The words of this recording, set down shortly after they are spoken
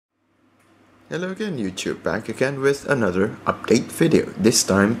Hello again YouTube, back again with another update video. This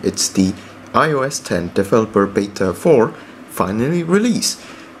time it's the iOS 10 Developer Beta 4 finally released.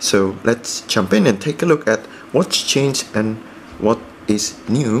 So let's jump in and take a look at what's changed and what is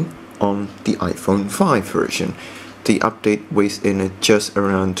new on the iPhone 5 version. The update weighs in at just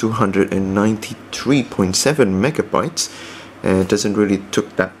around 293.7 megabytes. It doesn't really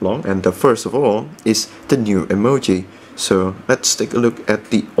took that long, and the first of all is the new emoji. So let's take a look at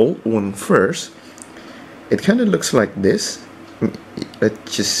the old one first. It kind of looks like this.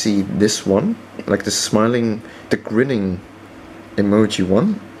 Let's just see this one, like the smiling, the grinning emoji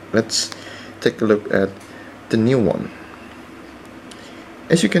one. Let's take a look at the new one.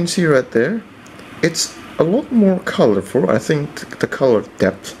 As you can see right there, it's a lot more colorful. I think the color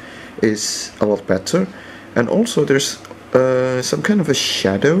depth is a lot better, and also there's some kind of a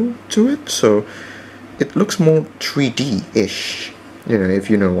shadow to it, so it looks more 3D-ish, you know, if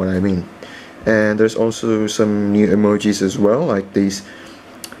you know what I mean. And there's also some new emojis as well, like these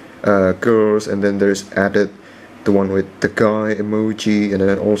girls, and then there's added the one with the guy emoji, and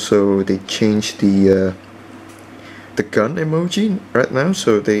then also they changed the gun emoji right now,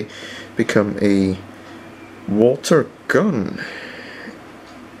 so they become a water gun,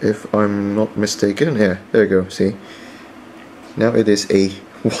 if I'm not mistaken. Yeah, there you go, see? Now it is a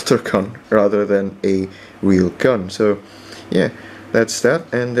water gun rather than a real gun. So yeah, that's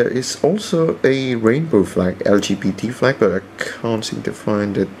that. And there is also a rainbow flag, LGBT flag, but I can't seem to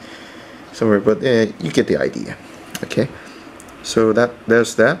find it somewhere, but yeah, you get the idea. Okay, so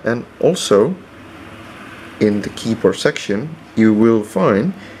there's that. And also in the keyboard section you will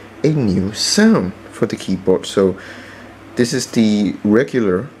find a new sound for the keyboard. So this is the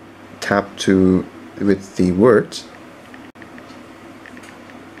regular tap to with the words.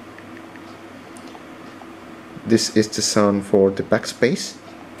 This is the sound for the backspace.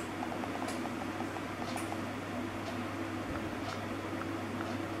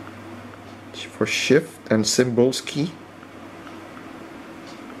 For shift and symbols key.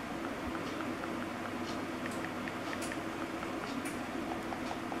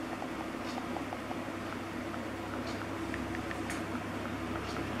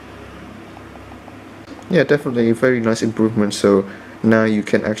 Yeah, definitely a very nice improvement. So now you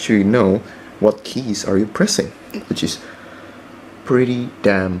can actually know what keys are you pressing, which is pretty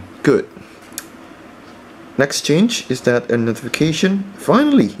damn good. Next change is that a notification,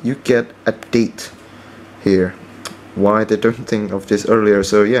 finally you get a date here. Why they don't think of this earlier?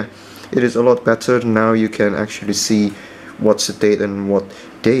 So yeah, it is a lot better. Now you can actually see what's the date and what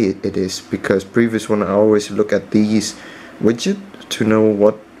day it is, because previous one I always look at these widget to know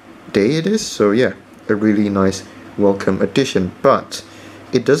what day it is. So yeah, a really nice welcome addition, but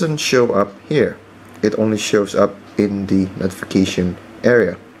it doesn't show up here. It only shows up in the notification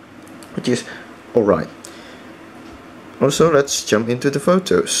area, which is alright. Also, let's jump into the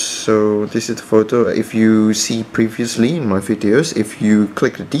photos. So this is the photo. If you see previously in my videos, if you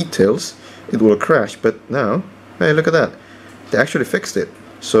click the details, it will crash, but now, hey, look at that. They actually fixed it.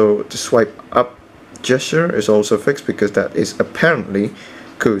 So the swipe up gesture is also fixed, because that is apparently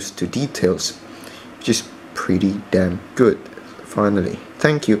goes to details, which is pretty damn good. Finally,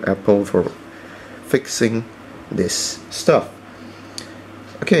 thank you Apple for fixing this stuff.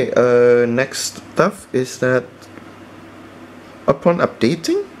 Okay, next stuff is that upon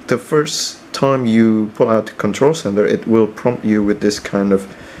updating, the first time you pull out the control center, it will prompt you with this kind of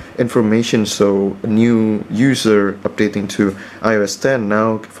information. So a new user updating to iOS 10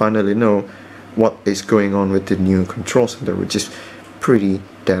 now finally know what is going on with the new control center, which is pretty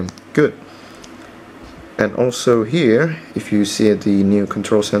damn good. And also here, if you see the new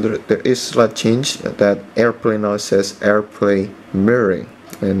control center, there is a slight change. That AirPlay now says AirPlay mirroring,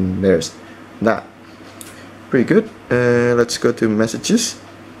 and there's that. Pretty good. Let's go to messages.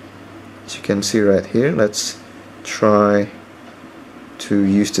 As you can see right here, let's try to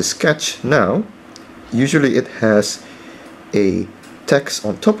use the sketch now. Usually it has a text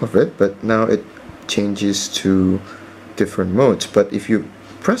on top of it, but now it changes to different modes. But if you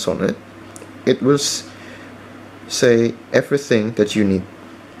press on it, it will say everything that you need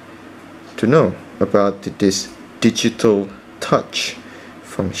to know about this digital touch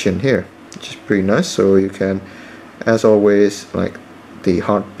function here, which is pretty nice. So you can, as always, like the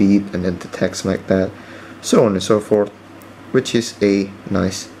heartbeat and then the text like that, so on and so forth, which is a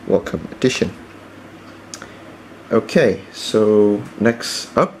nice welcome addition. Okay, so next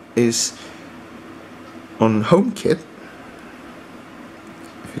up is on HomeKit.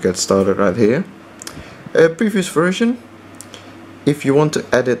 If you get started right here, a previous version, if you want to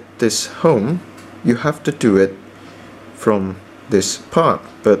edit this home, you have to do it from this part,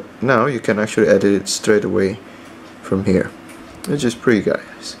 but now you can actually edit it straight away from here, which is pretty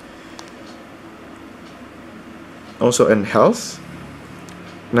guys. Also in health,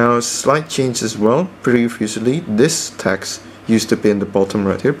 now slight change as well. Previously this text used to be in the bottom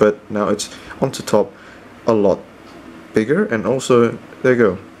right here, but now it's on the top a lot bigger, and also there you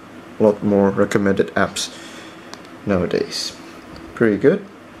go, a lot more recommended apps nowadays. Pretty good.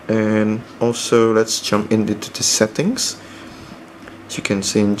 And also let's jump into the settings. As you can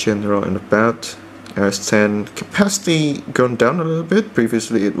see in general and about, iOS 10 capacity gone down a little bit.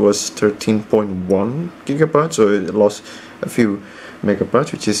 Previously it was 13.1 gigabytes, so it lost a few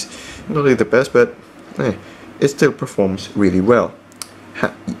megabytes, which is not really the best, but it still performs really well.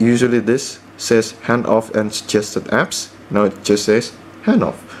 Usually this says hand off and suggested apps. Now it just says hand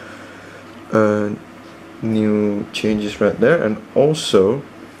off. New changes right there. And also,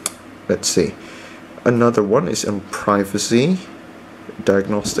 let's see, another one is on privacy,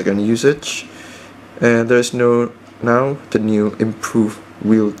 diagnostic and usage, and there's now the new improved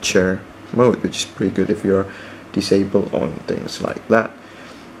wheelchair mode, which is pretty good if you're disabled on things like that.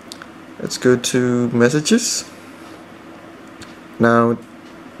 Let's go to messages. Now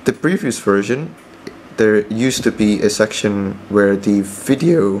the previous version, there used to be a section where the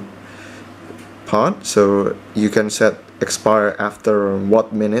video part, so you can set expire after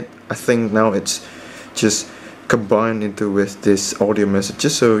what minute. I think now it's just combined into with this audio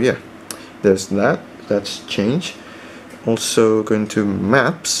messages, so yeah, there's that's changed. Also going to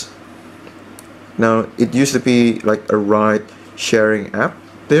maps. Now it used to be like a ride sharing app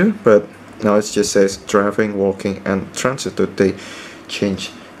there, but now it just says driving, walking and transit, so they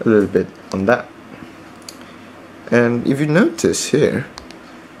changed a little bit on that. And if you notice here,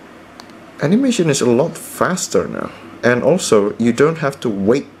 animation is a lot faster now, and also you don't have to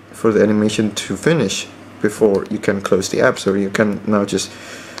wait for the animation to finish before you can close the app, so you can now just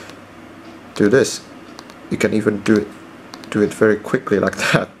do this. You can even do it very quickly like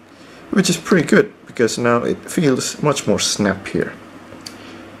that, which is pretty good because now it feels much more snappier.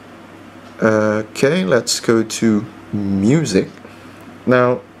 Okay, let's go to music.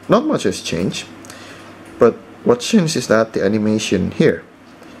 Now not much has changed, but what changed is that the animation here,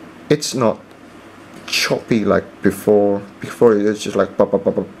 it's not choppy like before. Before it was just like pop pop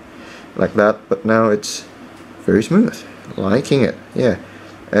pop pop like that, but now it's very smooth. Liking it, yeah.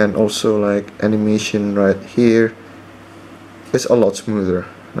 And also like animation right here is a lot smoother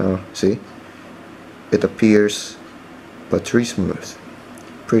now. See, it appears buttery smooth.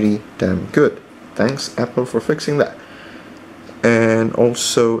 Pretty damn good. Thanks Apple for fixing that. And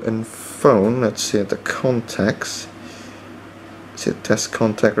also in phone, let's see the contacts. See test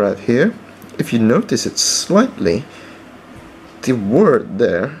contact right here. If you notice it slightly, the word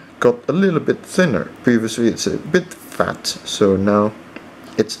there got a little bit thinner. Previously it's a bit fat, so now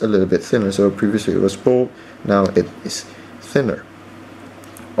it's a little bit thinner. So previously it was bold, now it is thinner.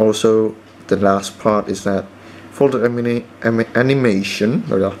 Also the last part is that folder animation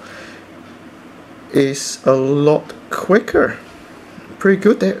is a lot quicker. Pretty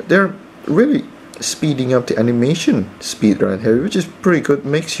good. They're really speeding up the animation speed right here, which is pretty good.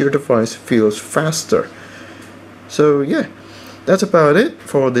 Makes your device feels faster. So yeah, that's about it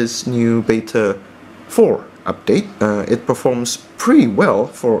for this new beta 4 update. It performs pretty well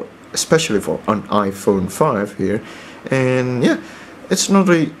for, especially for an iPhone 5 here, and yeah, it's not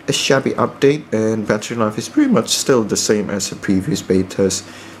really a shabby update, and battery life is pretty much still the same as the previous betas.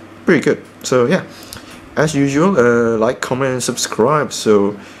 Pretty good. So yeah, as usual, like, comment and subscribe,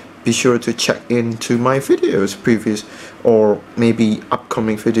 so be sure to check into my videos, previous or maybe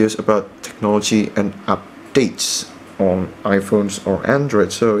upcoming videos about technology and updates on iPhones or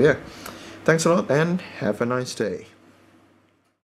Android. So yeah, thanks a lot and have a nice day.